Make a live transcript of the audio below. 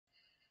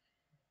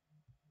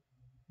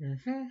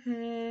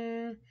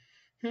Compromise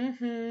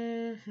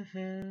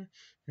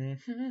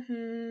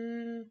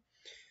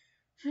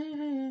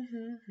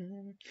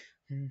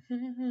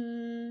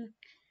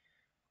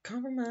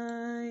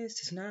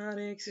does not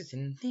exist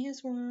in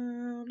this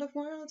world of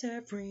worlds.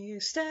 Every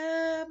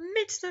step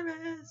meets the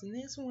rest in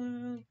this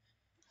world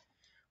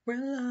where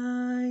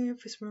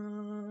life is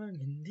wrong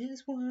in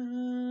this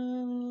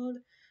world.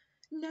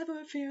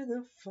 Never fear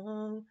the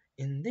fall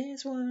in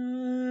this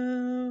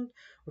world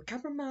where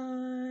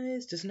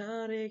compromise does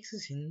not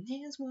exist in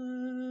this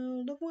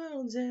world of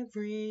worlds.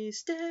 Every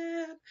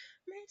step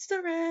meets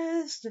the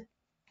rest.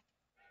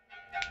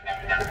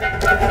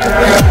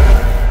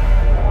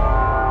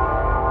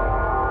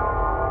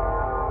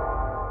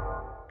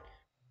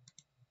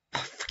 Oh,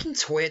 fucking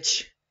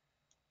Twitch.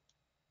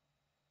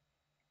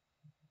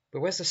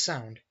 But where's the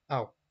sound?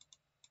 Oh.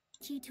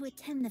 You to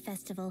attend the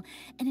festival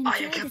and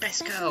enjoy the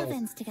special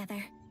events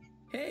together.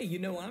 Hey, you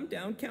know I'm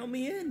down. Count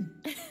me in.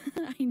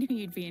 I knew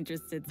you'd be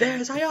interested.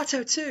 There's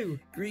Ayato too.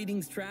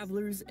 Greetings,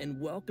 travelers, and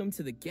welcome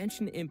to the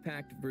Genshin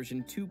Impact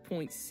version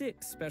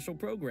 2.6 special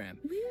program.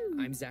 Woo.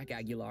 I'm Zach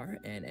Aguilar,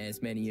 and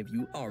as many of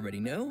you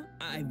already know,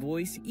 I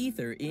voice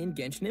Ether in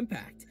Genshin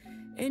Impact.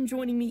 And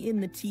joining me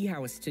in the tea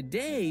house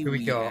today,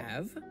 we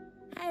have...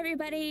 Hi,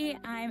 everybody.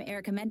 I'm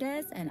Erica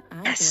Mendez, and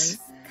I voice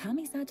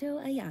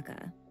Kamisato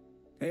Ayaka.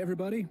 Hey,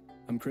 everybody.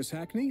 I'm Chris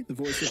Hackney, the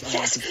voice of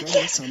Ayato's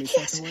brother,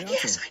 Kamisato Ayato.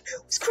 Yes, I knew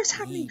it was Chris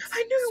Hackney.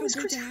 I knew it was Chris Hackney.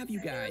 So good to have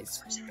you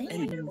guys.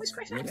 And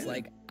looks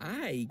like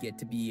I get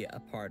to be a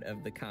part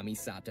of the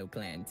Kamisato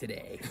clan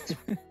today.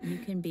 You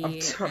can be.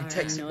 I'm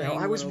texting now.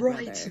 I was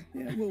right.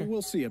 Yeah,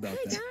 we'll see about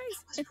that.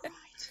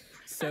 Guys.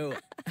 So,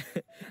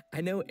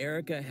 I know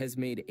Erica has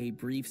made a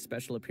brief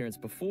special appearance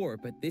before,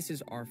 but this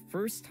is our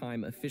first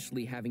time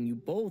officially having you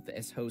both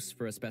as hosts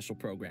for a special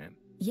program.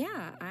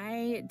 Yeah,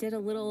 I did a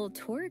little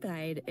tour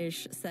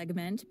guide-ish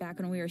segment back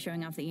when we were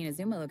showing off the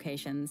Inazuma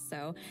locations,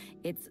 so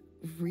it's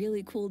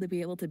really cool to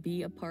be able to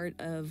be a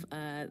part of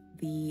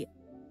the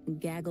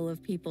gaggle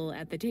of people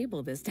at the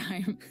table this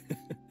time.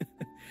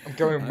 I'm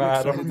going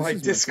mad on my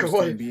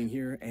Discord. Being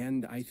here,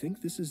 and I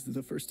think this is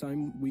the first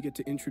time we get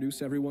to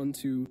introduce everyone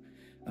to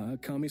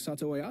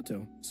Kamisato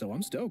Ayato, so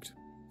I'm stoked.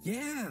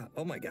 Yeah!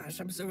 Oh my gosh,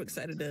 I'm so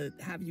excited to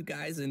have you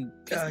guys and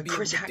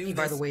Chris Hackney,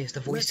 by the way, is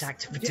the voice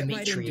actor for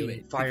Dimitri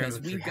in Fire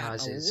Emblem Three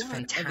Houses.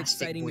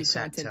 Fantastic voice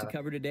actor. To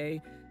cover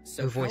today.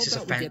 So who voices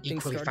an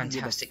equally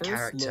fantastic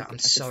character. I'm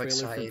so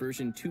excited. For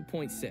version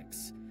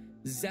 2.6,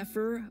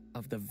 Zephyr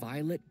of the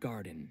Violet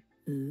Garden.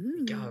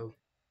 Ooh. Go.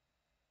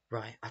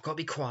 Right, I've got to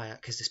be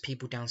quiet because there's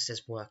people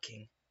downstairs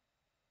working.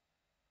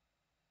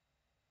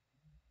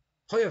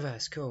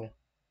 Hoyoverse, cool.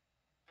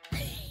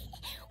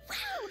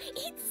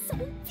 It's so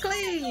beautiful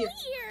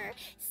here!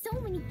 So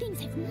many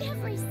things I've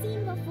never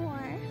seen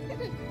before.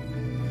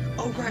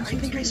 Oh right, I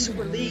think I saw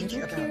a leak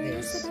about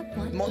this.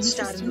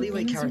 Mondstadt and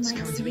Leeway characters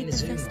coming to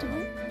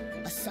Inazuma.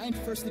 A signed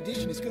first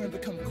edition is going to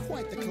become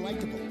quite the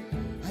collectible.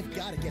 I've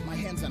got to get my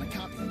hands on a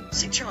copy.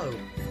 Sitcho!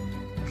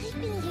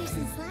 I've been here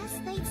since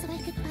last night so I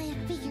could buy a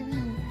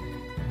figurine.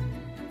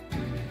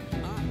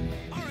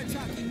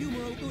 Arataki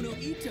numero uno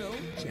Ito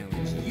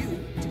challenge you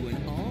to an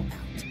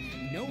all-out,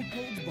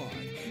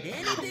 no-holds-barred,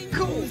 anything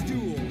goes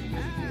duel.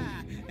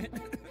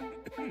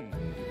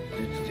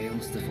 It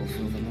fails to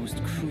fulfill the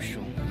most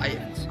crucial. I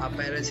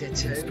bet it's here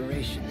too.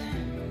 Inspiration.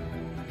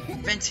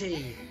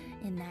 Venti!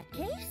 In that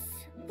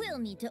case, we'll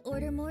need to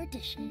order more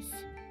dishes.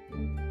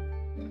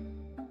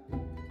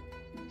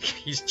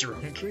 He's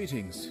drunk.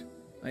 Greetings.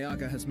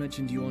 Ayaka has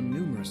mentioned you on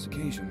numerous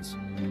occasions.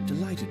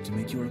 Delighted to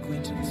make your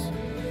acquaintance.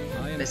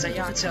 I am There's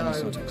Ayato.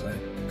 Kamisato clan,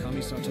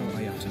 Kamisato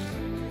Ayato.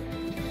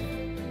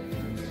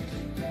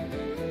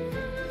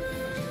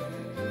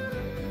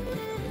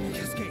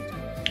 Cascade.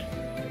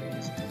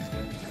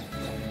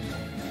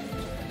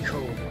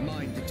 Cool.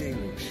 Mind the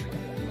deluge.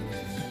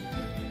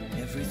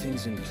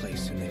 Everything's in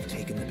place and they've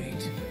taken the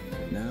bait.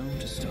 Now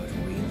to start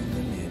reeling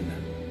them in.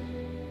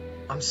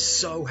 I'm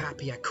so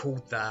happy I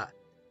called that.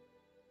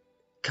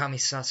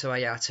 Kamisato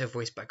Ayato,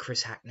 voiced by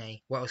Chris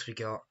Hackney. What else we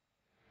got?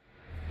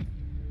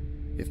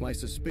 If my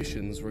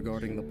suspicions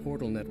regarding the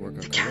portal network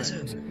are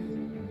correct,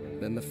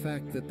 then the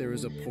fact that there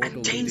is a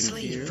portal leading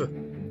here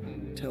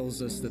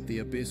tells us that the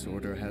Abyss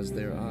Order has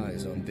their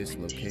eyes on this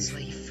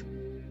location.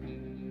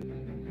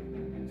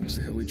 As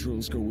the heli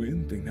drills go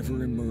in, they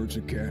never emerge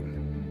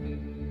again.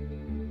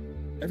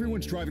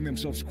 Everyone's driving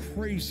themselves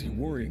crazy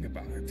worrying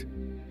about it.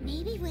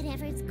 Maybe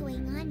whatever's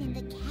going on in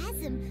the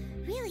chasm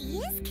really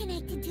is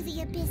connected to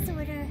the Abyss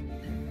Order.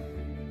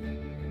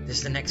 This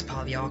is the next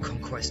part of the Archon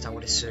quest, I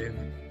would assume.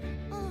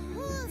 A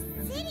whole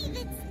city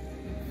that's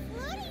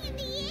floating in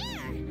the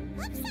air,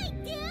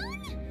 upside down?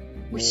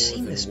 We've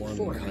seen this More than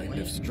before, one haven't kind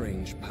we? of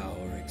strange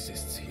power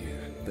exists here.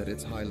 That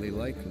it's highly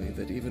likely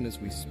that even as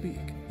we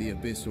speak, the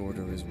Abyss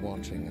Order is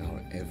watching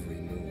our every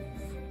move.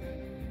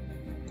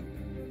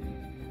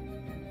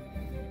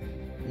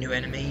 New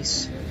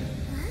enemies.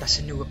 That's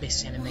a new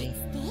Abyss enemy.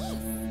 What's this?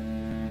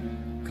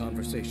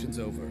 Conversation's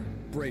over.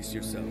 Brace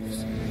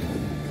yourselves.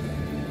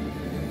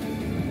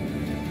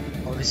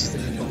 Oh, this is the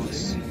new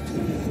boss.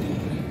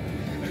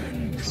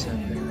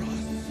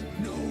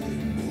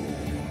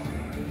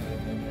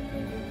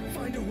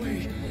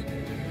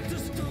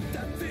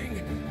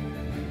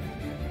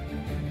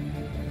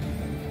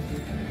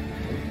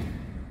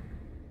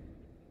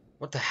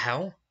 What the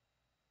hell?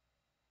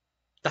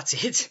 That's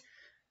it?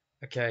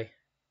 Okay.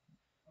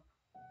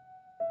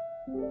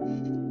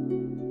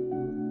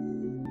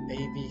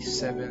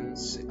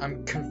 AB7s.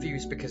 I'm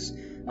confused because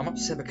I'm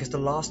upset because the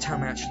last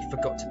time I actually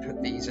forgot to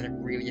put these and it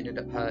really ended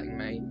up hurting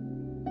me.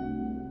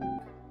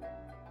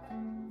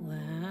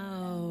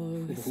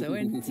 Wow, so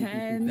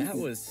intense. That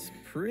was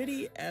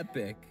pretty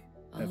epic.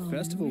 That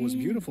festival was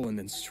beautiful, and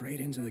then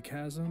straight into the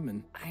chasm,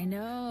 and I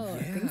know.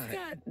 Yeah. Things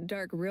got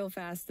dark real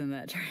fast in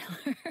that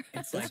trailer.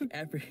 It's like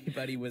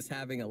everybody was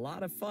having a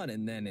lot of fun,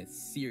 and then it's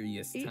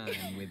serious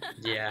time with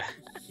Yeah.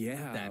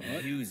 that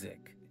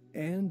music.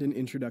 And an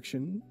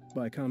introduction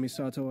by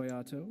Kamisato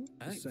Ayato.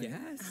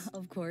 Yes.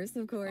 Of course,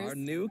 of course. Our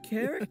new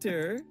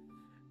character.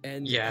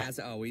 And Yeah. as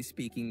always,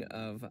 speaking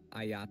of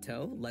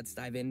Ayato, let's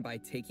dive in by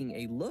taking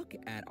a look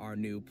at our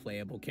new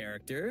playable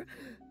character,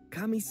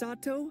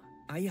 Kamisato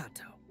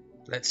Ayato.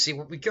 Let's see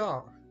what we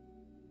got.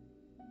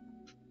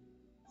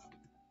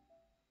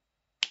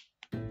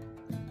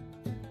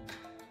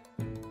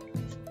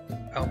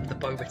 Oh, the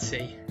boba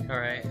tea.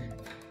 Alright.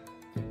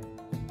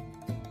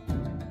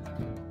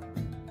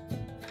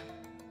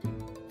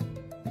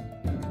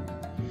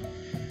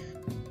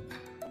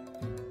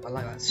 I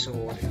like that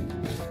sword.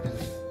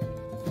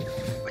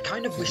 I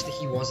kind of wish that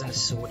he wasn't a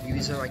sword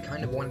user. I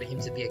kind of wanted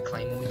him to be a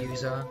claymore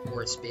user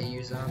or a spear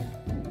user.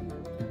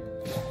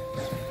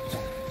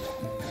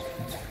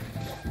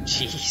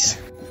 Jeez.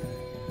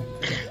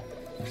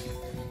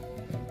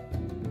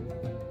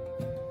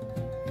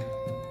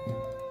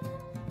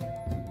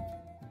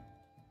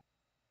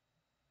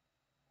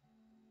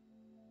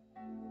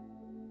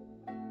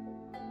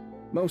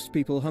 Most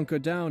people hunker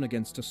down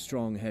against a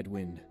strong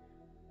headwind.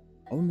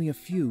 Only a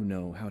few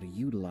know how to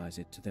utilize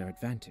it to their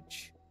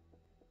advantage.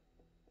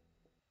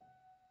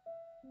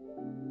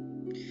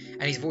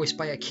 And he's voiced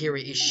by Akira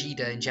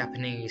Ishida in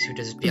Japanese, who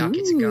does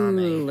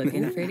Byakutsugame. Ooh,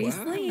 looking pretty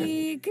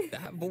sleek.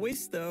 That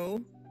voice,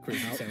 though.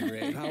 Chris, you sound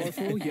great.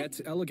 Powerful yet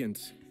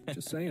elegant.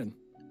 Just saying.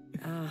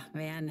 Oh,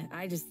 man.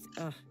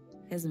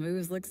 His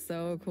moves look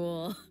so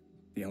cool.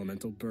 The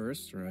elemental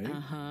burst, right?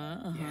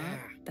 Yeah.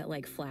 That,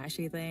 like,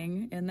 flashy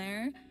thing in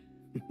there.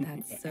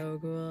 That's so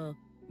cool.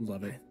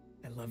 Love it.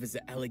 I love his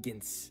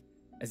elegance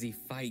as he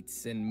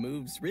fights and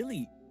moves.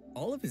 Really,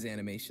 all of his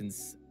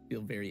animations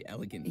feel very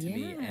elegant to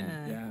me.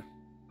 And Yeah.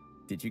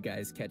 did you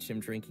guys catch him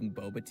drinking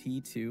boba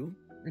tea too?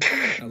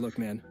 Look,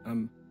 man,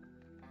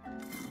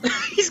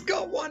 He's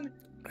got one!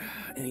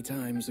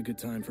 anytime's a good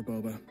time for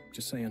boba.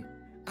 Just saying.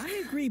 I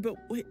agree, but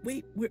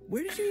wait,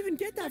 where did you even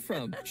get that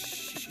from?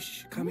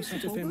 Shh.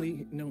 Kamisato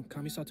family,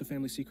 Kamisato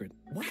family secret.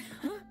 What?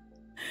 Huh?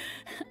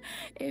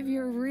 If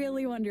you're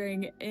really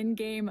wondering,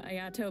 in-game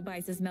Ayato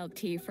buys his milk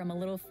tea from a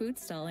little food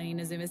stall in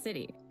Inazuma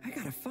City. I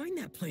gotta find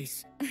that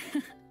place.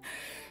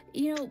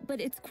 You know, but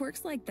it's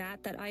quirks like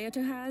that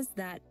Ayato has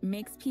that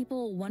makes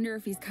people wonder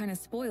if he's kind of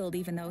spoiled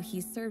even though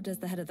he's served as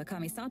the head of the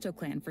Kamisato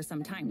clan for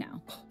some time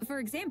now. For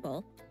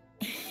example,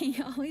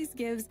 he always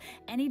gives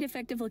any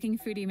defective-looking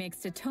food he makes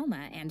to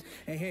Toma and...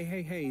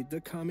 Hey, the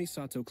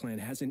Kamisato clan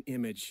has an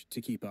image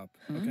to keep up,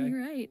 okay? You're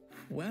right.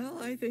 Well,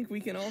 I think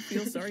we can all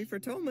feel sorry for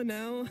Toma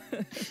now.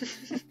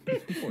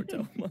 Poor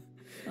Toma.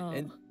 Oh.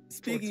 And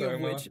speaking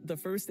of which, the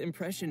first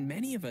impression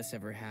many of us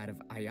ever had of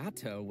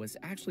Ayato was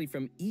actually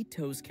from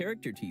Ito's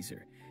character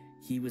teaser.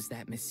 He was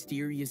that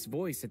mysterious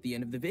voice at the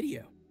end of the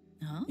video.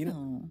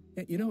 Oh.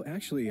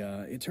 Actually,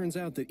 it turns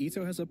out that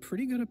Ito has a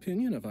pretty good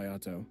opinion of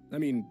Ayato. I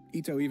mean,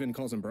 Ito even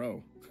calls him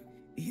bro.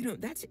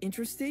 That's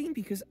interesting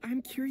because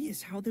I'm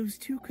curious how those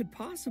two could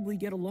possibly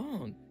get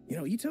along.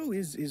 Ito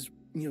is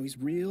he's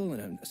real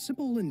and a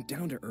simple and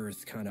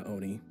down-to-earth kind of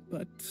Oni.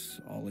 But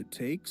all it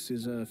takes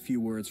is a few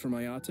words from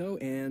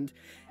Ayato, and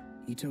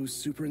Ito's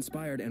super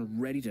inspired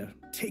and ready to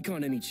take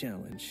on any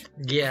challenge.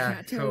 Yeah,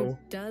 Ayato cool.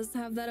 does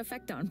have that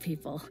effect on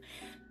people.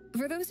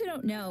 For those who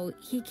don't know,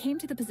 he came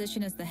to the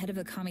position as the head of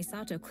the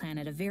Kamisato clan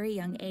at a very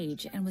young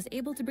age and was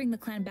able to bring the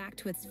clan back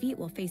to its feet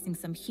while facing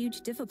some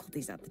huge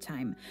difficulties at the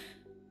time.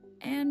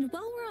 And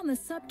while we're on the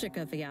subject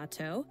of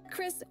Ayato,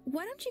 Chris,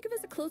 why don't you give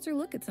us a closer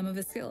look at some of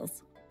his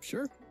skills?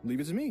 Sure, leave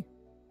it to me.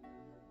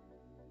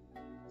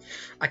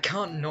 I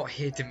can't not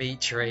hear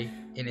Dimitri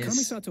in his...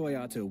 Kamisato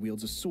Ayato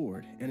wields a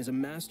sword and is a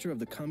master of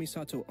the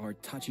Kamisato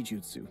art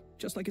Tachijutsu,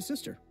 just like his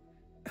sister.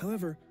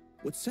 However,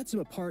 what sets him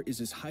apart is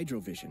his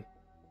Hydro Vision.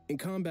 In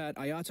combat,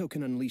 Ayato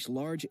can unleash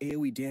large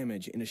AoE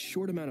damage in a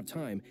short amount of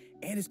time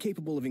and is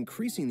capable of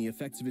increasing the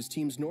effects of his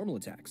team's normal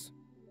attacks.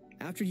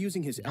 After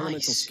using his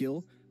elemental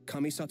skill,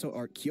 Kamisato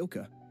Art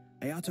Kyoka,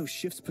 Ayato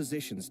shifts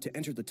positions to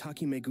enter the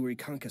Takimeguri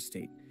Kanka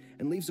state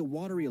and leaves a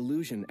watery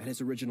illusion at his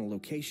original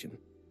location.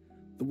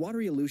 The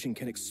watery illusion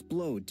can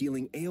explode,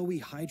 dealing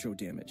AoE hydro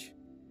damage.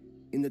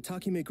 In the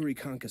Takimeguri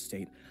Kanka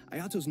state,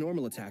 Ayato's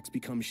normal attacks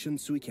become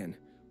Shunsuiken,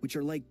 which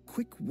are like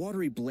quick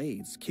watery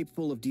blades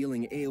capable of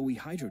dealing AoE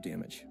hydro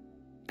damage.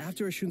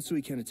 After a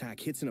Shunsuiken attack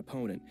hits an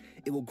opponent,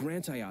 it will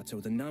grant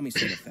Ayato the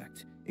Namisen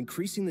effect,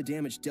 increasing the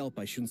damage dealt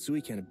by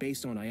Shunsuiken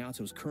based on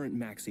Ayato's current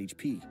max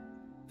HP.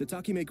 The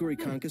Takimeguri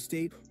Kanka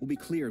state will be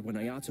cleared when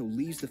Ayato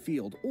leaves the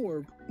field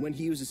or when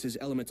he uses his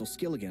elemental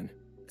skill again.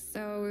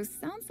 So,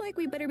 sounds like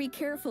we better be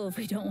careful if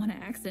we don't want to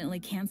accidentally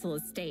cancel a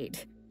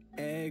state.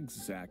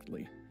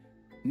 Exactly.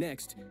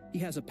 Next, he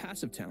has a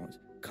passive talent,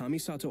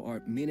 Kamisato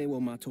Art Mine wo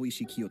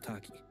Matoishi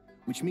Kiyotaki,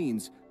 which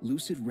means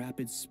lucid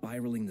rapid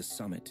spiraling the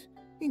summit,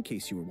 in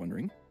case you were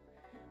wondering.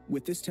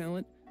 With this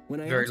talent, when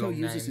Ayato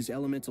uses his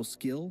elemental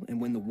skill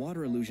and when the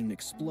water illusion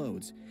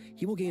explodes,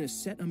 he will gain a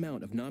set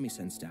amount of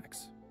Namisen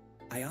stacks.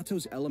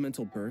 Ayato's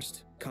elemental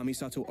burst,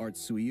 Kamisato Art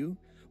Suiyu,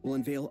 will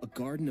unveil a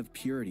garden of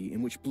purity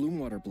in which bloom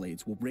water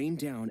blades will rain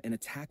down and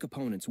attack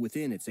opponents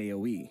within its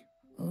AoE.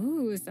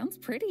 Ooh, sounds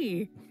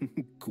pretty.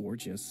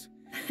 Gorgeous.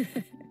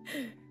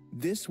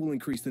 This will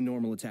increase the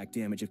normal attack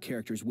damage of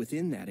characters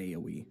within that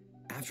AoE.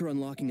 After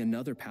unlocking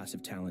another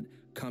passive talent,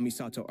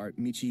 Kamisato Art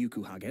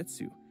Michiyuku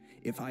Hagetsu,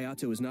 if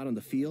Ayato is not on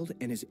the field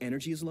and his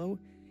energy is low,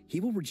 he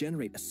will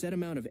regenerate a set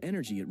amount of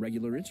energy at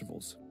regular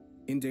intervals.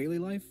 In daily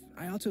life,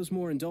 Ayato's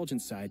more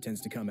indulgent side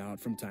tends to come out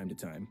from time to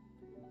time.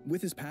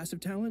 With his passive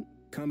talent,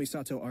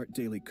 Kamisato Art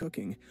Daily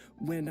Cooking,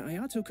 when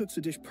Ayato cooks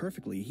a dish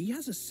perfectly, he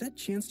has a set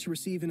chance to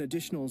receive an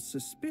additional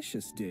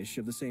suspicious dish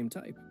of the same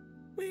type.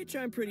 Which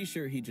I'm pretty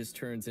sure he just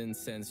turns and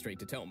sends straight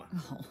to Toma.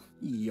 Oh.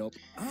 Yup.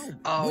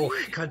 Oh,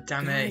 god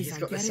damn it, he's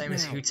got the same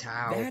as Hu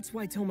Tao. That's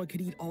why Toma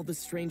could eat all the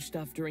strange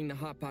stuff during the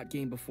Hot Pot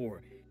game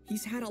before.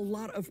 He's had a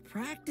lot of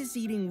practice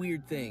eating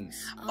weird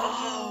things.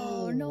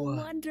 Oh, no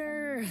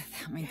wonder.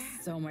 That makes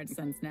so much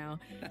sense now.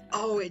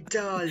 Oh, it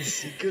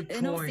does. Good point.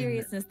 In all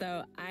seriousness,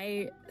 though,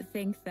 I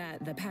think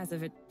that the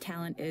passive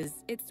talent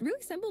it's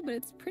really simple, but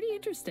it's pretty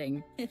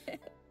interesting.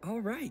 All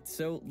right,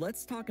 so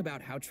let's talk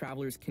about how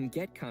travelers can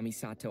get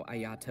Kamisato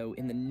Ayato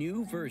in the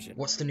new version.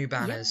 What's the new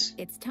banners?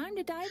 Yep, it's time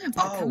to dive into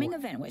the coming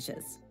event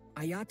wishes.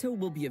 Ayato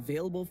will be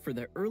available for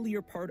the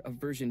earlier part of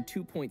version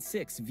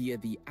 2.6 via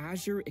the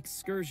Azure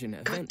Excursion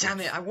event. God damn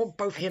it, I want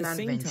both him and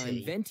Venti. At the same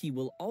time, Venti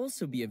will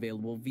also be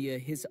available via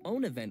his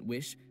own event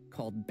wish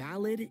called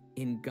Ballad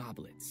in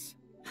Goblets.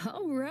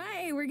 All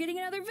right, we're getting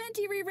another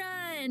Venti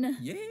rerun!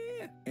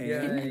 Yeah!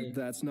 And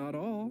that's not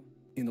all.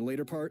 In the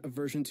later part of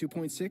version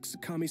 2.6,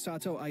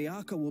 Kamisato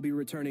Ayaka will be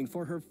returning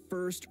for her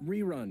first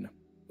rerun.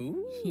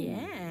 Ooh!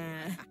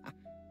 Yeah!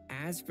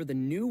 As for the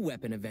new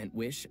weapon event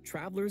wish,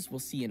 travelers will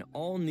see an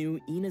all-new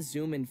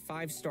Inazuman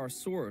 5-star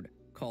sword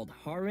called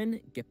Haran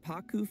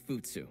Geppaku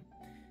Futsu.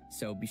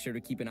 So be sure to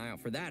keep an eye out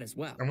for that as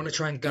well. I'm going to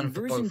try and gun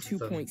for version both of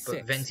them,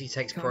 but Venti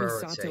takes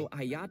priority. Kamisato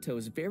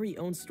Ayato's very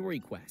own story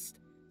quest,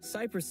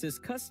 Cypress's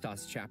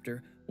Custos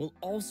chapter, will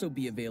also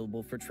be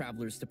available for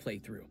travelers to play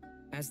through.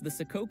 As the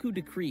Sakoku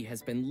decree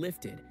has been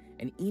lifted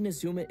and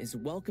Inazuma is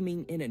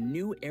welcoming in a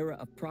new era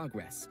of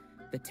progress,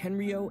 the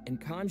Tenryo and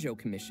Kanjo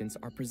commissions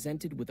are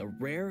presented with a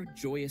rare,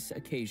 joyous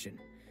occasion.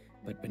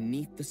 But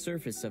beneath the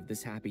surface of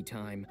this happy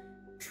time,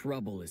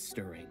 trouble is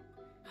stirring.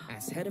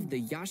 As head of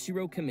the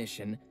Yashiro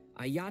Commission,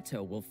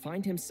 Ayato will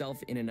find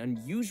himself in an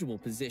unusual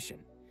position.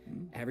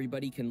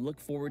 Everybody can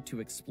look forward to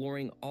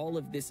exploring all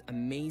of this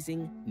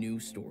amazing new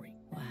story.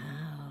 Wow.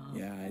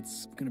 Yeah,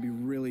 it's going to be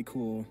really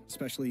cool,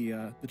 especially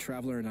the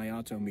Traveler and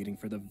Ayato meeting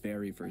for the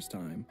very first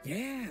time.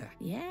 Yeah!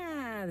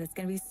 Yeah, that's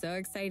going to be so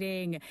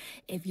exciting.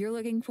 If you're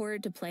looking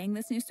forward to playing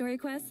this new story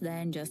quest,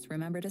 then just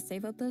remember to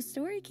save up those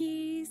story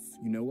keys.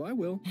 You know I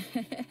will.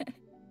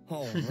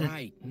 All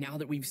right, now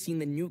that we've seen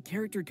the new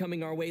character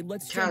coming our way,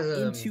 let's jump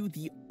into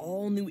the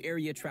all-new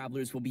area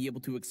travelers will be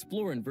able to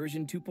explore in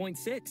version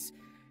 2.6.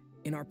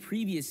 In our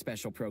previous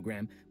special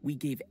program, we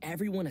gave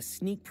everyone a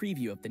sneak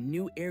preview of the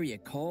new area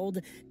called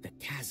the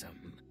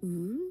Chasm.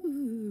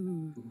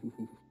 Ooh.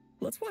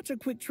 Let's watch a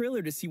quick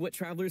trailer to see what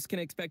travelers can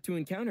expect to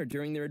encounter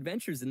during their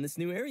adventures in this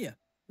new area.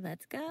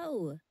 Let's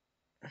go.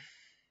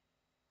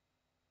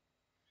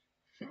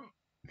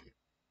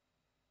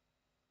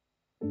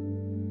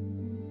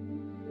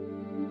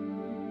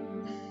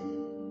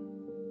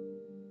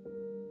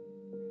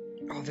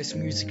 Oh, this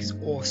music is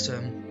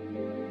awesome.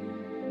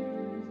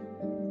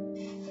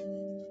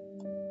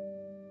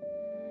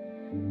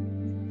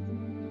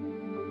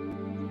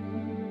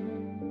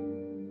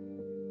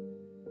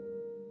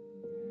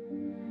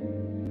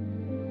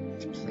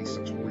 This place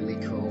looks really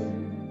cool.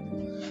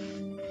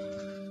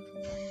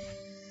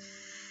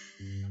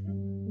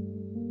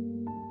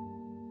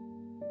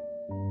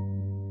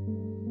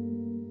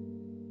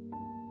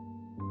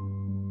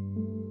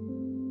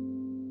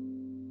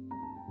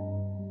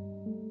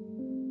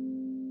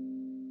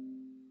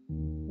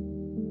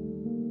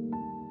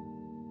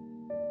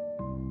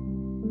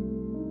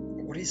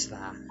 What is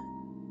that?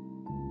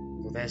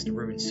 Well, there's the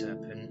ruined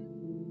serpent.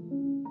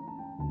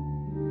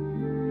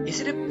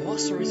 Is it a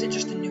boss or is it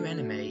just a new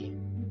enemy?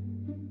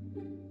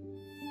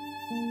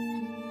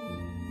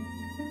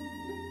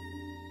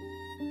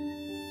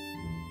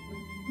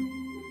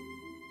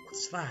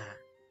 What's that?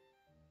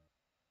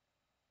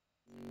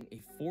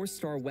 A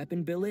 4-star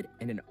weapon billet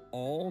and an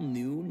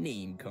all-new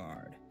name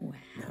card. Wow.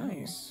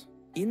 Nice.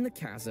 In the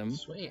Chasm,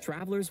 Sweet.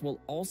 travelers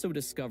will also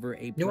discover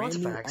a New brand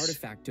new artifacts.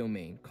 artifact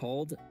domain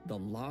called the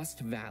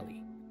Lost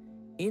Valley.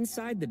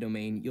 Inside the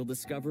domain, you'll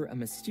discover a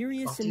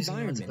mysterious After using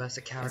environment artifacts,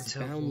 a as character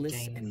will boundless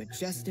gain and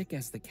majestic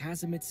as the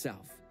chasm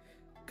itself.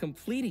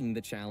 Completing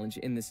the challenge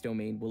in this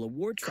domain will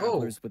award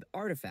travelers with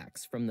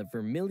artifacts from the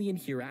Vermilion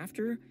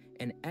Hereafter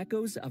and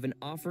Echoes of an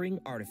Offering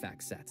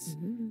artifact sets.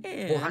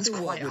 And that's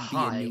quite what would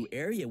high. be a new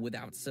area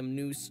without some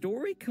new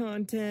story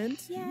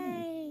content?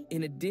 Yay!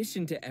 In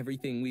addition to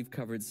everything we've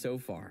covered so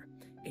far,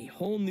 a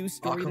whole new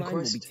storyline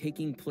will be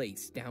taking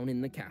place down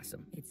in the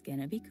chasm. It's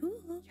gonna be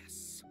cool.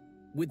 Yes.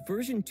 With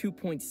version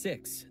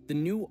 2.6, the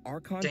new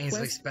Archon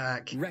quest,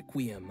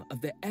 Requiem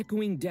of the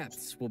Echoing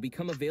Depths, will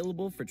become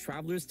available for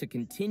travelers to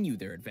continue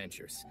their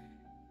adventures.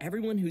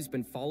 Everyone who's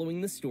been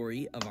following the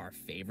story of our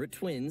favorite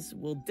twins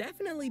will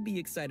definitely be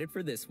excited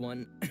for this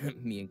one,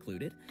 me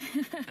included.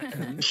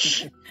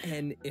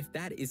 And if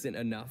that isn't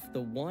enough, the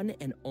one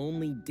and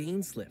only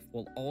Dainsliff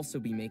will also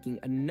be making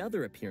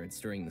another appearance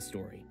during the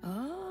story.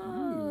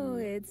 Oh,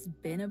 it's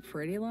been a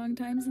pretty long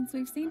time since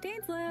we've seen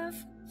Dainsliff.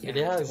 It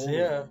has,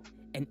 yeah.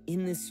 And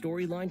in this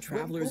storyline,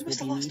 travelers will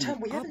be meeting up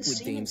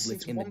with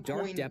Dainsliff in the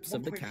dark depths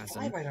of the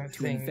chasm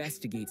to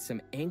investigate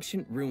some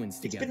ancient ruins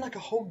together. It's been like a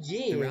whole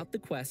year. Throughout the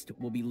quest,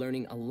 we'll be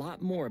learning a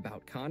lot more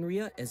about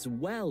Conria as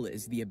well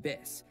as the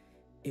Abyss.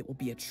 It will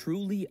be a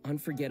truly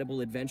unforgettable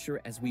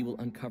adventure as we will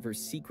uncover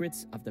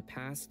secrets of the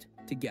past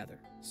together.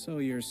 So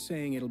you're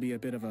saying it'll be a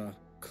bit of a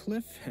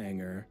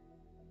cliffhanger?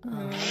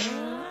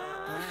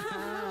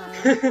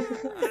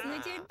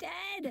 You're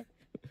dead!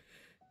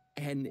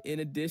 And in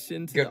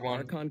addition to the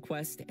Archon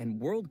quest and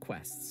world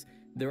quests,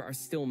 there are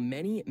still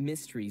many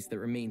mysteries that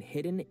remain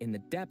hidden in the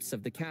depths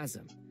of the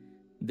chasm.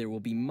 There will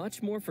be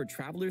much more for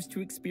travelers to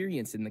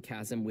experience in the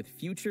chasm with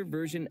future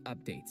version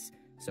updates,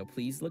 so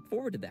please look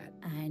forward to that.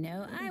 I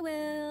know I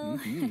will.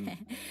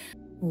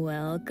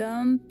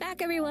 Welcome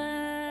back,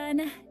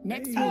 everyone.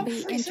 Next, we'll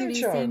be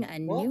introducing a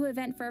new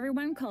event for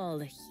everyone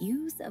called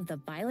Hues of the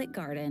Violet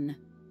Garden.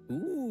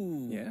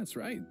 Ooh. Yeah, that's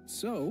right.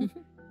 So,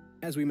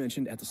 as we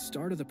mentioned at the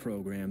start of the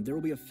program, there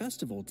will be a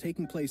festival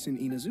taking place in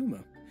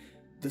Inazuma.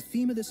 The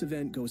theme of this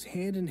event goes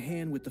hand in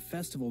hand with the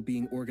festival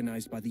being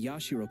organized by the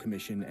Yashiro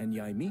Commission and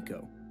Yae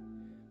Miko.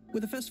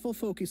 With the festival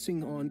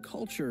focusing on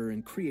culture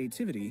and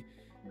creativity,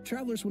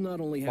 travelers will not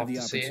only have the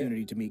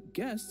opportunity to meet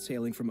guests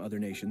hailing from other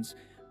nations,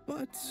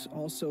 but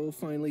also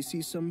finally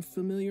see some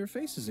familiar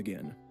faces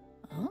again.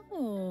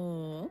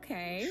 Oh,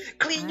 okay.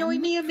 Clean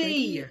Yoimi and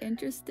me!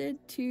 Interested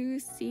to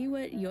see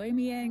what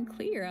Yoimi and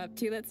Klee are up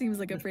to. That seems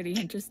like a pretty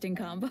interesting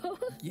combo.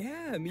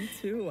 Yeah, me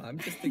too. I'm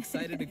just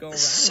excited to go around.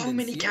 So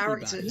many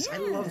characters. Yeah. I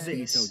love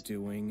this. What's Ito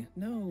doing?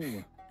 No.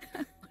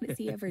 What is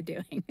he ever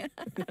doing?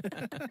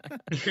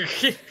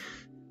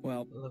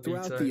 Well,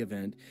 throughout the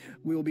event,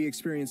 we will be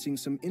experiencing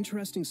some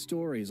interesting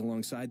stories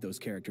alongside those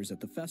characters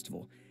at the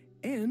festival.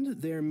 And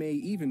there may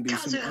even be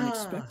some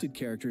unexpected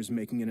characters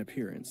making an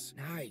appearance.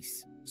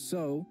 Nice.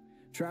 So,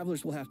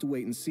 travelers will have to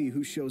wait and see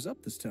who shows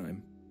up this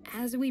time.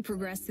 As we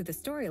progress through the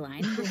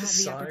storyline, we'll have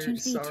the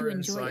opportunity to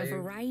enjoy a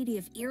variety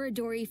of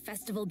Iridori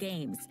festival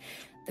games.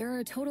 There are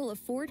a total of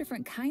 4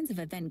 different kinds of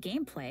event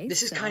gameplay.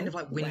 This is kind of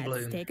like Windbloom.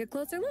 Let's take a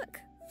closer look.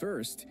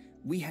 First,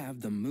 we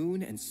have the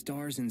Moon and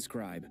Stars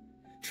Inscribe.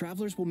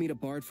 Travelers will meet a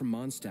bard from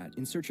Mondstadt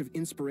in search of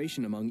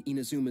inspiration among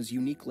Inazuma's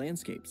unique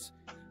landscapes.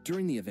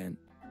 During the event,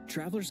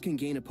 travelers can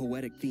gain a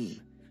poetic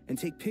theme and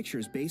take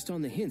pictures based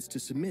on the hints to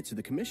submit to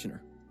the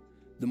commissioner.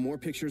 The more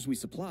pictures we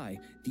supply,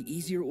 the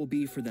easier it will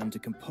be for them to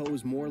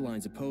compose more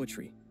lines of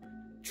poetry.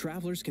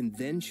 Travelers can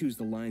then choose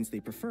the lines they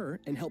prefer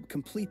and help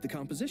complete the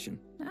composition.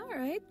 All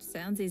right,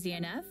 sounds easy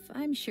enough.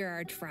 I'm sure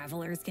our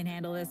travelers can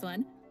handle this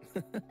one.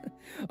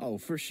 Oh,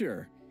 for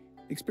sure.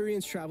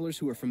 Experienced travelers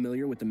who are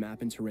familiar with the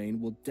map and terrain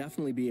will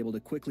definitely be able to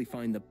quickly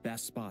find the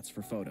best spots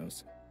for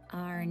photos.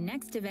 Our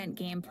next event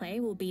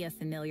gameplay will be a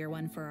familiar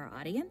one for our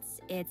audience.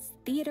 It's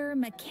Theater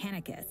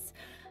Mechanicus.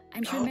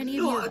 I'm sure many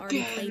of you have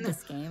already played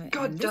this game.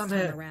 God and damn this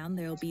it. time around,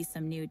 there will be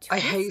some new twists. I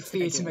hate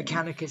Theater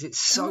Mechanicus. It's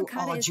so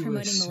Okada is promoting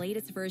arduous. the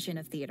latest version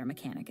of Theater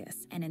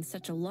Mechanicus, and in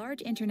such a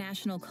large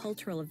international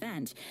cultural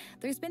event,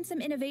 there's been some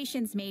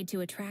innovations made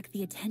to attract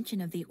the attention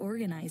of the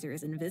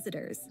organizers and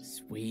visitors.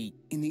 Sweet.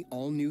 In the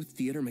all-new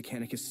Theater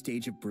Mechanicus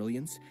Stage of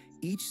Brilliance,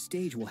 each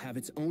stage will have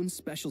its own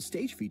special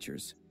stage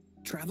features.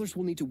 Travelers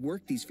will need to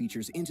work these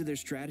features into their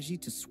strategy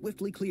to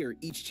swiftly clear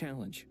each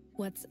challenge.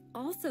 What's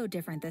also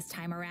different this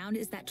time around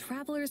is that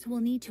travelers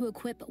will need to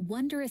equip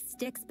wondrous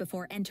sticks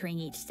before entering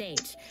each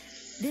stage.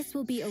 This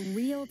will be a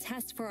real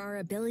test for our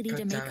ability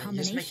to make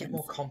combinations. Just make it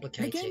more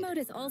complicated. The game mode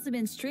has also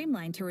been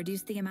streamlined to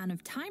reduce the amount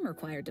of time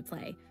required to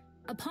play.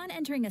 Upon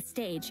entering a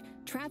stage,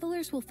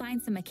 travelers will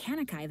find some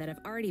mechanici that have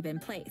already been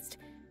placed.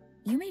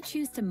 You may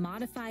choose to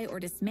modify or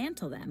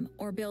dismantle them,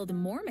 or build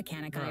more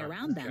mechanici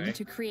around them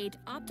to create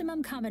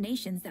optimum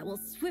combinations that will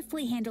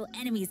swiftly handle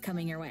enemies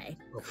coming your way.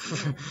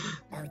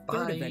 Our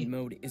third event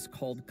mode is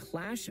called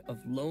Clash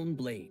of Lone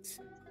Blades,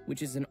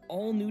 which is an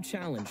all-new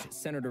challenge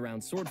centered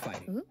around sword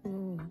fighting.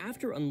 Ooh.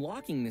 After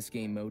unlocking this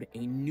game mode,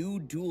 a new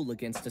duel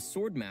against a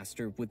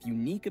swordmaster with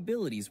unique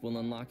abilities will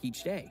unlock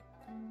each day.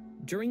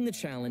 During the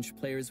challenge,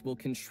 players will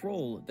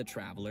control the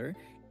traveler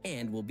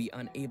and will be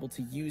unable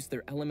to use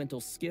their elemental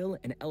skill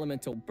and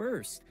elemental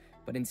burst,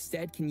 but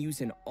instead can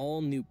use an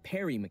all-new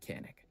parry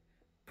mechanic.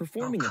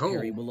 Performing a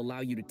parry will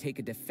allow you to take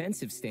a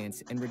defensive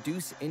stance and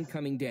reduce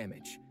incoming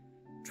damage.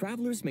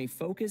 Travelers may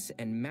focus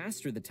and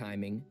master the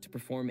timing to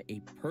perform a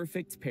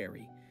perfect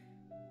parry,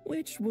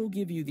 which will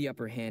give you the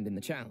upper hand in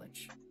the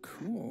challenge.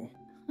 Cool.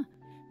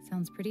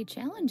 Sounds pretty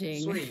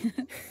challenging. Sweet.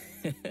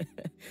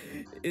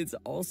 It's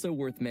also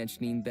worth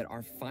mentioning that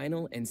our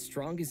final and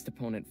strongest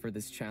opponent for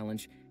this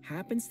challenge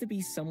happens to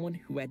be someone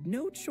who had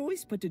no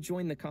choice but to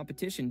join the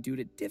competition due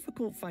to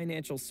difficult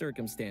financial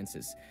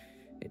circumstances.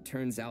 It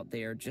turns out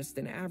they are just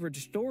an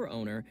average store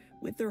owner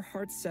with their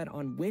hearts set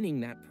on winning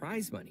that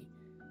prize money.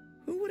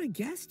 Who would have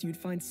guessed you'd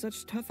find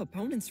such tough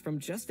opponents from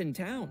just in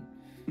town?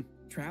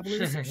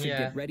 Travelers should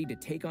get ready to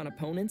take on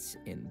opponents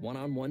in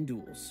one-on-one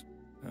duels.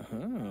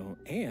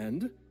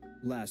 And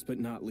last but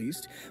not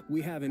least,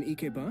 we have an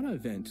Ikebana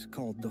event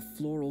called the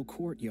Floral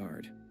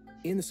Courtyard.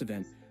 In this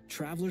event,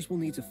 travelers will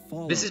need to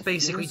follow. This is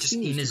basically just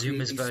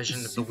Inazuma's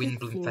version of the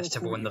Windbloom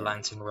Festival and the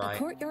Lantern Ride. The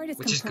courtyard is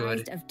which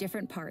comprised is good. of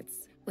different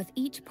parts, with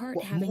each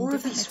part having more of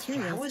different these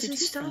materials flowers to and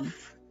choose from.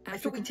 stuff?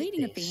 After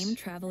completing a theme,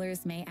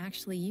 travelers may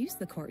actually use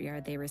the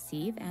courtyard they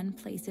receive and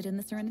place it in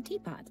the Serenity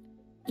Pot.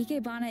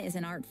 Ikebana is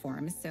an art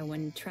form, so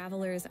when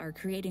travelers are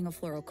creating a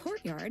floral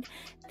courtyard,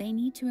 they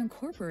need to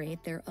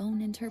incorporate their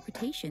own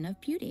interpretation of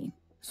beauty.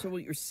 So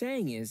what you're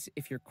saying is,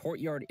 if your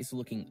courtyard is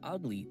looking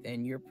ugly,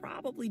 then you're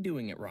probably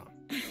doing it wrong.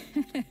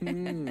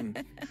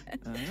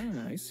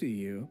 I see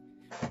you.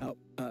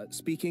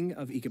 Speaking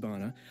of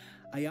Ikebana,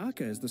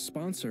 Ayaka is the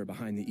sponsor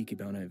behind the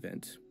Ikebana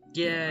event.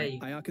 Yay!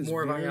 Ayaka's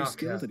More of very Ayaka.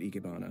 skilled at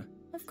Ikebana.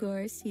 Of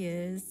course he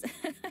is.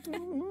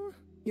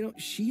 You know,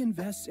 she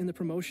invests in the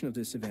promotion of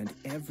this event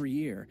every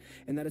year,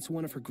 and that it's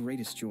one of her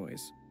greatest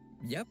joys.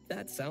 Yep,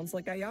 that sounds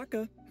like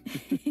Ayaka.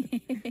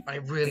 I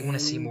really want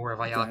to see more of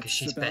Ayaka.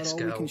 She's That's best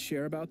about all we girl. can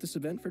share about this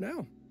event for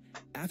now.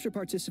 After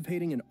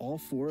participating in all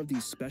 4 of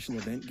these special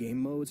event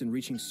game modes and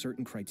reaching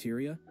certain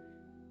criteria,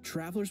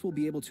 travelers will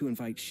be able to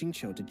invite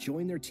Xingqiu to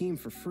join their team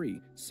for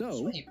free.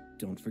 So,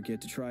 don't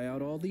forget to try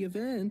out all the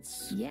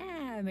events.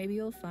 Yeah, maybe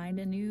you'll find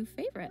a new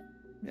favorite.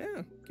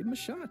 Yeah, give them a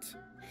shot.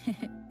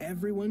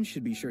 Everyone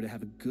should be sure to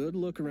have a good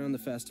look around the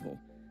festival.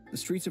 The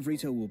streets of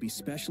Rito will be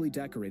specially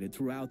decorated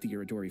throughout the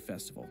Iridori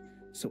Festival,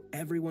 so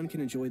everyone can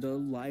enjoy the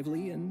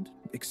lively and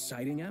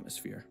exciting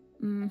atmosphere.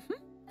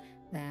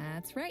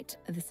 That's right.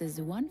 This is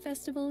one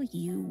festival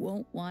you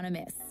won't want to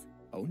miss.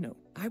 Oh no.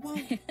 I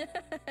won't.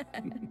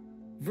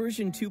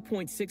 Version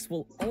 2.6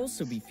 will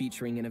also be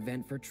featuring an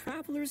event for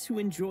travelers who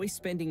enjoy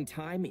spending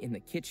time in the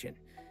kitchen.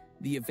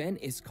 The event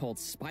is called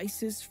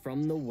Spices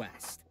from the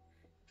West.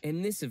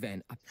 In this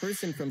event, a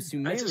person from I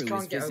Sumeru just is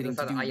can't get over visiting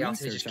the to fact do that Ayato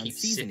research just on keeps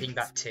seasonings. sipping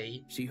that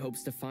tea. She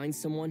hopes to find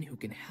someone who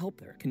can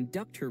help her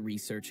conduct her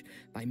research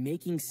by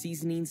making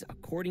seasonings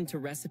according to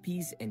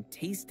recipes and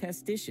taste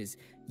test dishes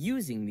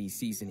using these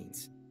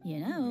seasonings.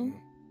 You know,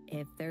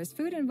 if there's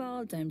food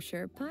involved, I'm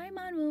sure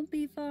Paimon won't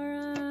be far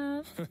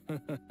off.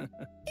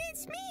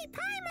 It's me,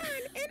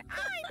 Paimon, and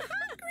I'm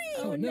hungry!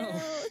 Oh no!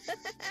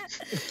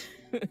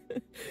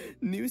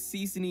 New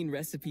seasoning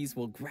recipes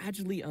will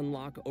gradually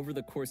unlock over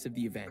the course of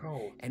the event,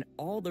 and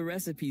all the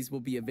recipes will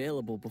be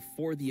available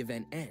before the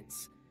event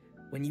ends.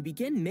 When you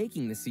begin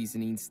making the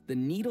seasonings, the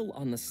needle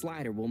on the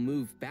slider will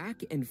move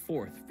back and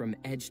forth from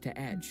edge to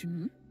edge.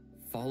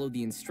 Follow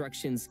the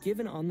instructions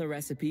given on the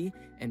recipe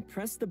and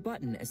press the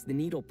button as the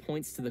needle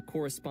points to the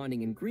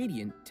corresponding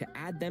ingredient to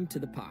add them to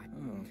the pot.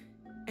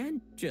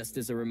 And just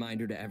as a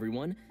reminder to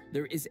everyone,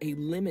 there is a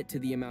limit to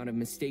the amount of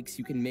mistakes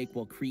you can make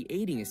while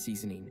creating a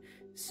seasoning,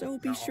 so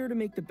be sure to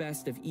make the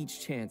best of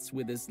each chance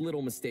with as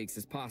little mistakes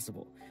as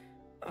possible.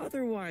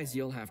 Otherwise,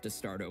 you'll have to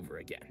start over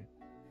again.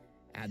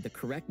 Add the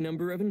correct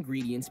number of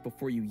ingredients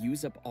before you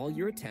use up all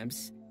your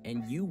attempts,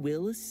 and you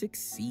will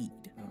succeed.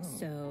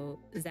 So,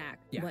 Zach,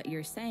 what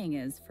you're saying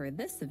is for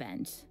this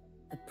event,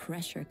 the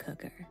pressure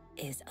cooker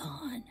is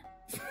on.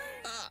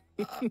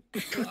 God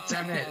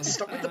damn it,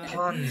 stop with the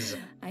puns.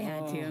 I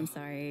had to, I'm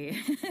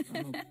sorry.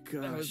 Oh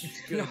gosh.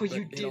 No,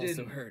 you didn't. It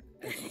also hurt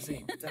at the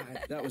same time.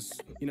 That was,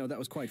 you know, that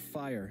was quite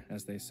fire,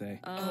 as they say.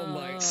 Oh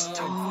my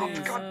Stop,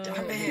 god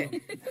damn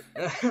it.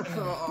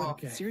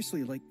 Okay.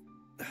 Seriously, like,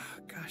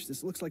 gosh,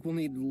 this looks like we'll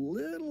need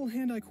little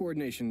hand-eye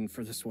coordination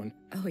for this one.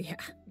 Oh yeah.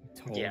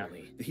 Totally. Yeah.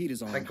 The heat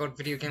is on. Thank God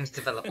video games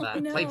develop that. Oh,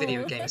 no. Play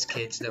video games,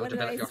 kids. They'll When did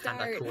develop I your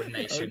hand-eye start?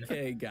 coordination.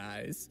 Okay,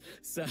 guys.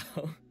 So,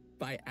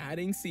 by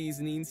adding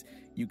seasonings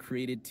you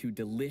created to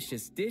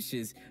delicious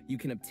dishes, you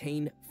can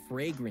obtain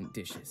fragrant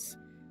dishes.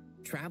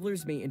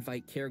 Travelers may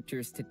invite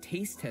characters to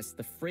taste test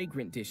the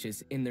fragrant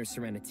dishes in their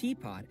Serenity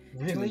Pod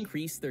to Really?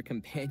 increase their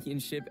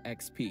companionship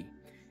XP.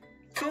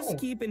 Just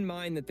keep in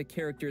mind that the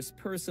character's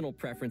personal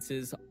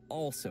preferences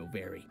also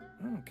vary.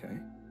 Okay.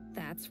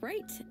 That's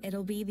right.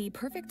 It'll be the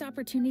perfect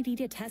opportunity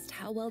to test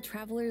how well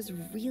travelers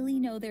really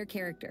know their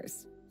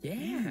characters.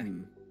 Yeah.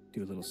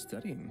 Do a little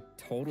studying.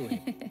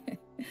 Totally.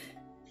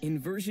 In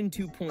version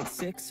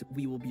 2.6,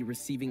 we will be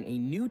receiving a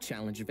new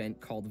challenge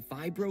event called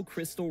Vibro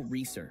Crystal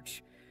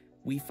Research.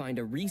 We find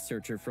a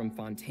researcher from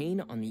Fontaine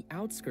on the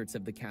outskirts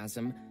of the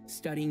chasm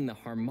studying the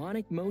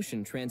harmonic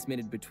motion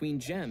transmitted between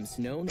gems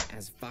known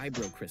as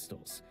vibro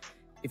crystals.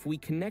 If we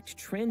connect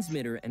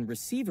transmitter and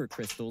receiver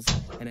crystals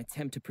and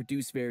attempt to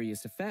produce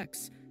various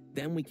effects,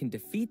 then we can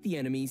defeat the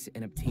enemies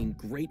and obtain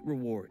great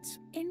rewards.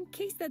 In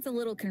case that's a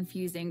little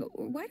confusing,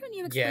 why don't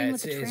you explain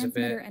what the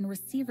transmitter and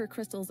receiver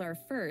crystals are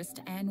first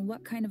and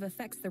what kind of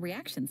effects the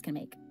reactions can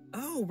make?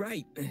 Oh,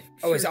 right.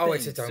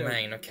 It's a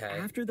domain, okay.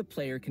 After the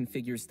player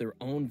configures their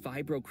own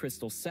vibro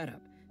crystal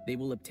setup, they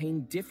will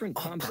obtain different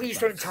combat please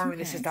buffs. don't tell me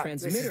this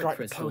is like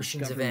the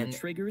potions event.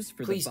 Triggers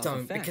for please the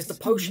don't, because the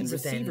potions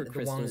event,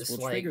 the one that's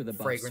like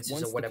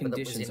fragrances or whatever that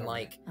was in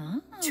like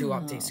 2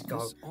 updates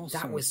ago,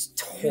 that was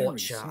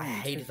torture. I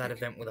hated that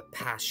event with a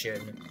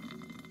passion.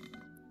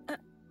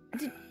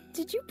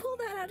 Did you pull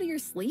that out of your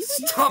sleeve?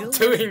 Stop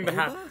doing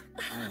that!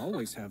 I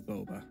always have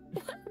boba.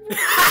 What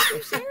are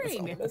you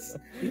sharing?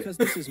 Because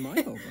this is my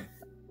boba.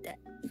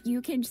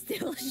 You can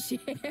still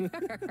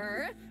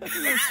share.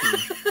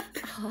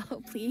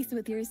 Oh, please,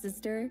 with your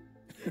sister.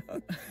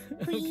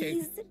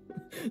 Please.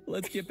 Okay,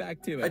 let's get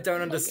back to it. I don't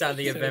understand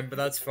the event, but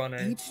that's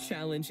funny. Each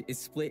challenge is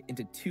split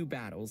into 2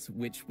 battles,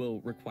 which will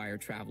require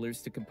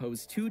travelers to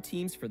compose 2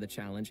 teams for the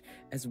challenge,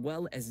 as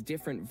well as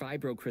different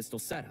vibro crystal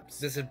setups.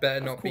 This had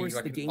better not be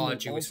like the game an will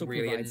arduous, also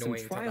really provide some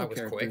annoying. trial That was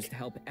characters quick. to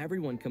help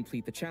everyone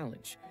complete the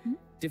challenge.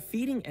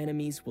 Defeating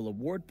enemies will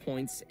award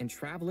points, and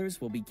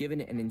travelers will be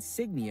given an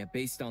insignia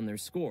based on their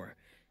score.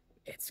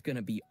 It's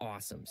gonna be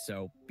awesome,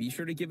 so be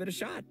sure to give it a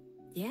shot.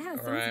 Yeah,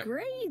 sounds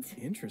great.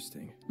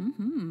 Interesting.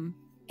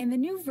 In the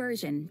new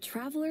version,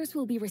 travelers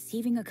will be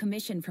receiving a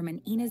commission from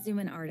an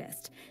Inazuman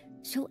artist.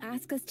 She'll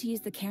ask us to use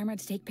the camera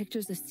to take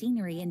pictures of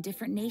scenery in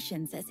different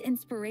nations as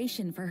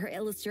inspiration for her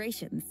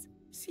illustrations.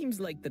 Seems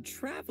like the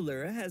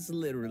traveler has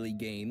literally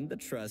gained the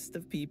trust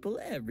of people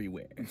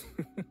everywhere.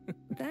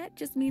 That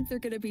just means they're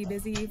gonna be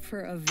busy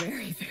for a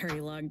very,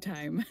 very long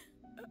time.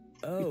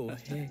 Oh,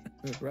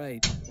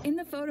 right. In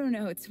the photo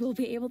notes, we'll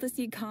be able to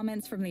see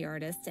comments from the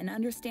artist and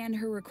understand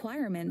her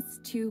requirements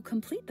to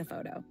complete the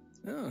photo.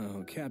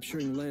 Oh,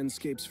 capturing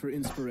landscapes for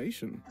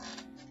inspiration.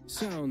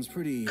 Sounds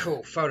pretty...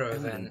 Cool, photo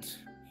event.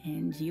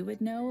 And you would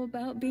know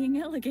about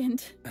being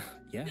elegant.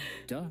 Yeah,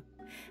 duh.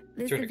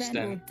 This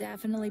event will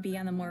definitely be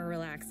on the more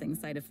relaxing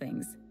side of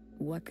things.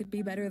 What could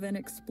be better than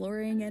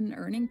exploring and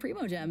earning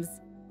primogems?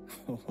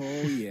 Oh,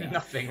 yeah.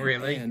 Nothing,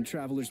 really. And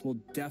travelers will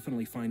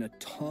definitely find a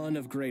ton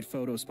of great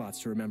photo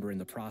spots to remember in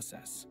the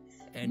process.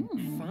 And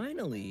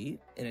finally,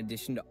 in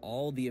addition to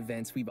all the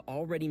events we've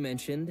already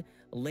mentioned,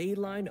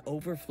 Leyline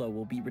Overflow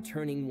will be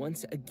returning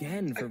once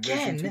again for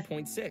version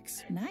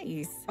 2.6.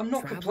 Nice. I'm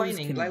not Travelers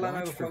complaining. can Leyline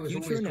watch Overflow for is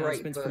future always great,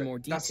 announcements but for more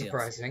details. that's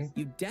surprising.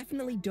 You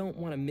definitely don't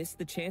want to miss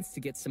the chance to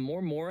get some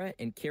more Mora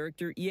and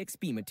character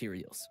EXP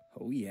materials.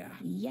 Oh, yeah.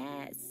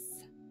 Yes.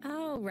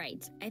 All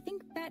right. I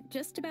think that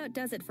just about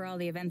does it for all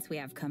the events we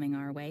have coming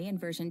our way in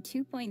version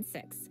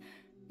 2.6.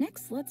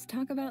 Next, let's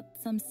talk about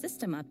some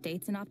system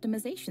updates and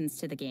optimizations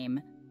to the game.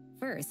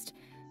 First,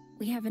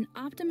 we have an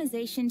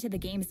optimization to the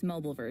game's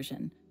mobile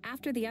version.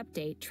 After the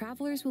update,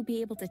 travelers will be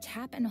able to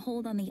tap and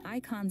hold on the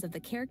icons of the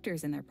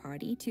characters in their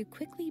party to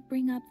quickly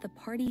bring up the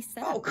party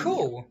setup. Oh,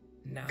 cool!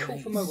 Nice. Cool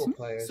for mobile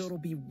players. So it'll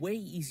be way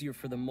easier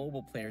for the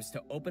mobile players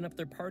to open up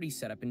their party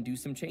setup and do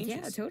some changes.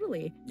 Yeah,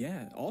 totally.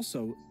 Yeah,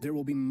 also, there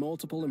will be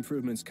multiple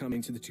improvements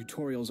coming to the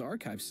tutorials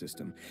archive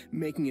system,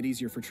 making it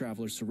easier for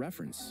travelers to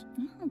reference.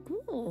 Oh,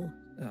 cool.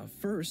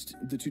 First,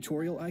 the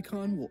tutorial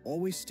icon will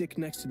always stick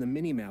next to the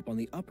minimap on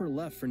the upper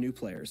left for new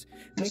players,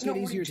 making it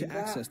easier to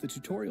access the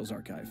tutorials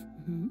archive.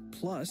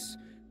 Plus,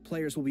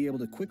 players will be able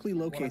to quickly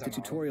locate the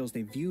tutorials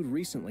they viewed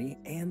recently,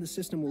 and the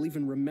system will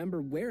even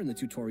remember where in the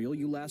tutorial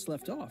you last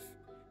left off.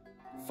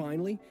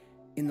 Finally,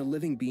 in the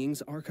Living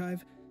Beings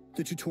archive,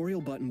 the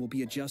tutorial button will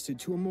be adjusted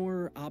to a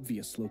more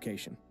obvious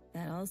location.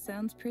 That all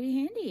sounds pretty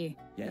handy.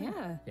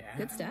 Yeah.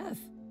 Good stuff.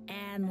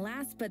 And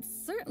last but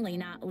certainly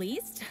not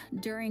least,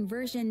 during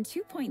version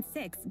 2.6,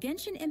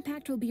 Genshin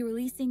Impact will be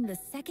releasing the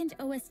second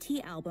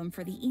OST album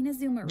for the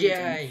Inazuma region.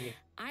 Yay!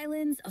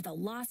 Islands of the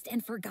Lost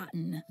and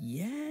Forgotten.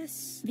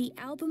 Yes. The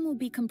album will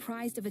be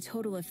comprised of a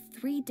total of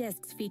 3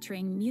 discs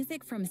featuring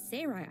music from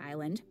Seirai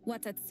Island,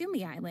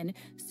 Watatsumi Island,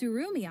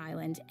 Surumi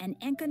Island, and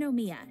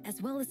Enkanomiya,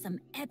 as well as some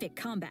epic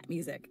combat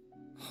music.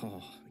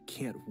 Oh, I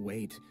can't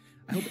wait.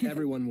 I hope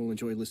everyone will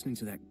enjoy listening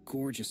to that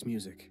gorgeous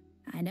music.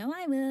 I know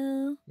I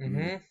will.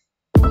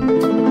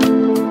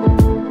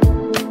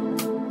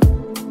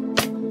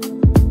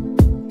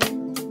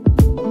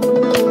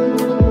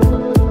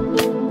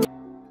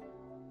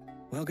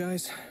 Well,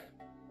 guys,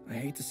 I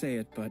hate to say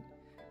it, but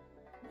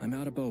I'm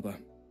out of boba.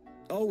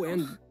 Oh,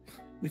 and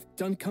we've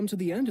come to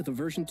the end of the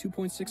version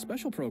 2.6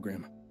 special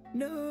program.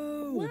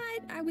 No! What?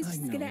 I was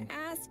just gonna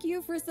ask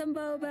you for some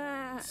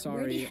boba.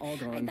 Sorry, all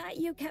gone. I thought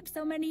you kept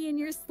so many in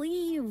your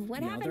sleeve.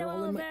 What happened to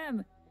all of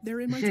them?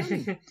 They're in my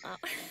tummy.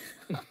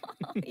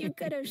 You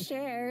could have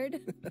shared.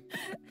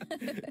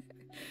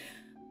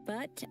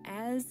 But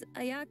as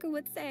Ayato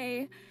would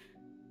say,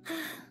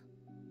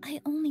 I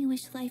only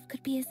wish life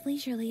could be as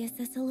leisurely as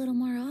this a little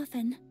more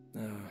often.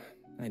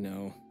 I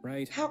know,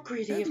 right? How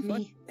greedy of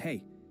me.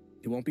 Hey,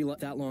 it won't be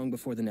that long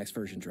before the next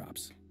version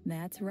drops.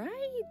 That's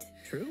right.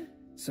 True.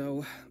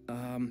 So,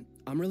 I'm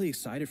really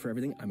excited for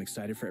everything. I'm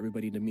excited for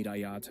everybody to meet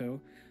Ayato.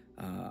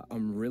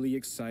 I'm really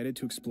excited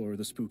to explore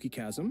the spooky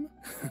chasm.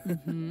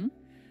 Mm-hmm.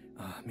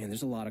 Man,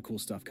 there's a lot of cool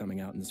stuff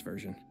coming out in this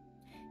version.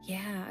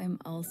 Yeah, I'm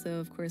also,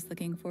 of course,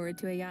 looking forward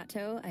to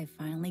Ayato. I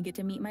finally get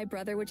to meet my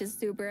brother, which is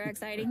super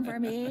exciting for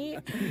me.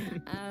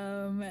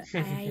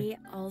 I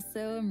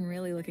also am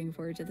really looking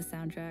forward to the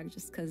soundtrack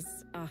just because,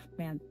 oh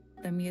man,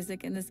 the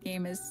music in this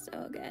game is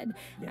so good.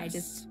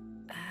 Yes.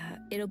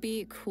 It'll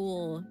be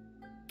cool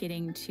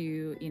getting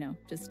to,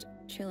 just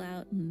chill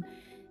out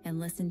and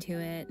listen to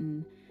it.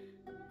 And,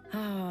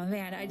 oh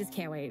man, I just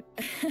can't wait.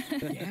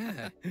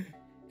 Yeah.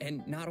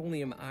 And not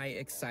only am I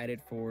excited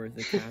for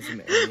the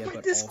chasm area,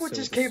 but this also one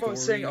just the came out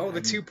story. saying, "Oh, the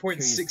I'm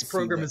 2.6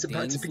 program is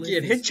about to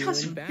begin." It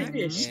just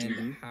finished.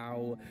 And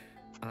how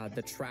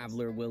the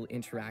traveler will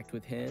interact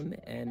with him,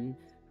 and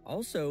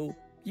also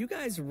you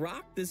guys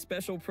rocked this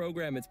special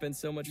program. It's been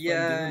so much fun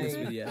doing this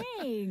with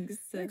you.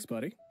 Thanks,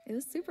 buddy. It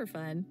was super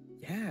fun.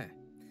 Yeah.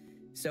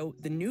 So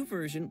the new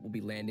version will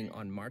be landing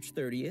on March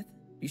 30th.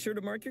 Be sure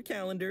to mark your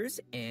calendars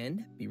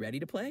and be ready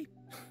to play.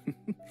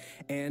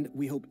 And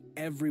we hope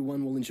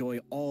everyone will enjoy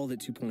all that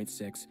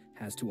 2.6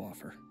 has to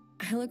offer.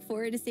 I look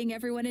forward to seeing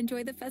everyone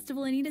enjoy the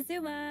festival in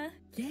Inazuma.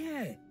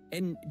 Yeah.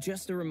 And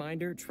just a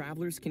reminder,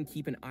 travelers can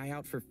keep an eye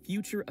out for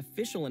future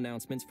official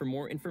announcements for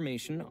more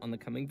information on the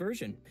coming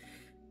version.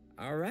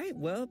 All right,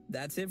 well,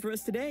 that's it for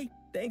us today.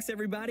 Thanks,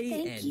 everybody,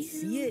 Thank you.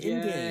 see you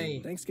in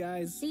game. Thanks,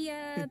 guys. See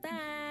ya.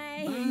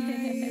 Bye.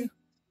 Bye.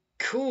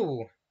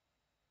 Cool.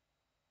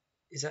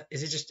 Is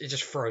it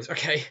just froze?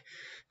 Okay.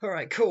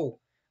 Alright, cool.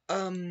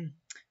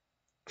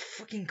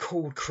 Fucking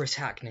called Chris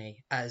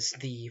Hackney as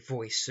the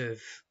voice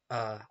of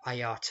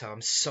Ayato.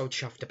 I'm so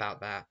chuffed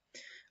about that.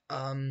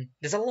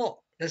 There's a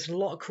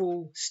lot of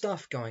cool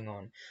stuff going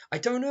on. I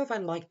don't know if I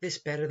like this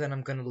better than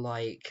I'm gonna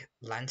like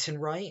Lantern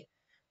Right,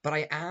 but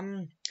I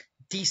am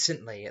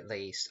decently, at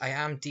least. I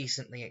am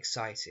decently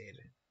excited.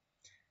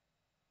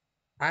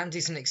 I am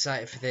decently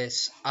excited for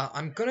this.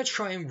 I'm going to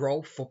try and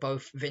roll for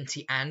both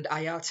Venti and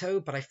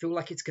Ayato, but I feel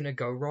like it's going to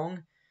go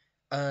wrong.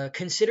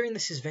 Considering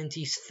this is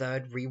Venti's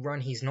third rerun,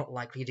 he's not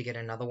likely to get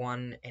another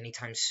one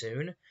anytime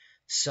soon.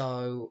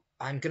 So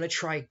I'm going to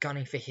try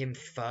gunning for him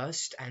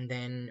first, and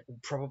then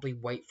probably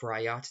wait for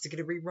Ayato to get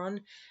a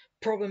rerun.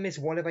 Problem is,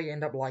 what if I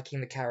end up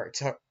liking the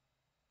character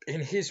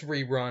in his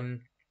rerun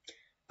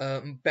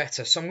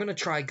better? So I'm going to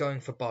try going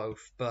for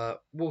both,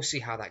 but we'll see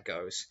how that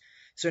goes.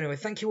 So anyway,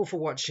 thank you all for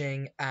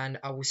watching, and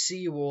I will see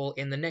you all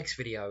in the next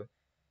video.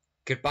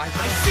 Goodbye.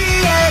 I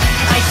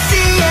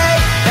see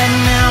it,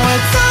 and now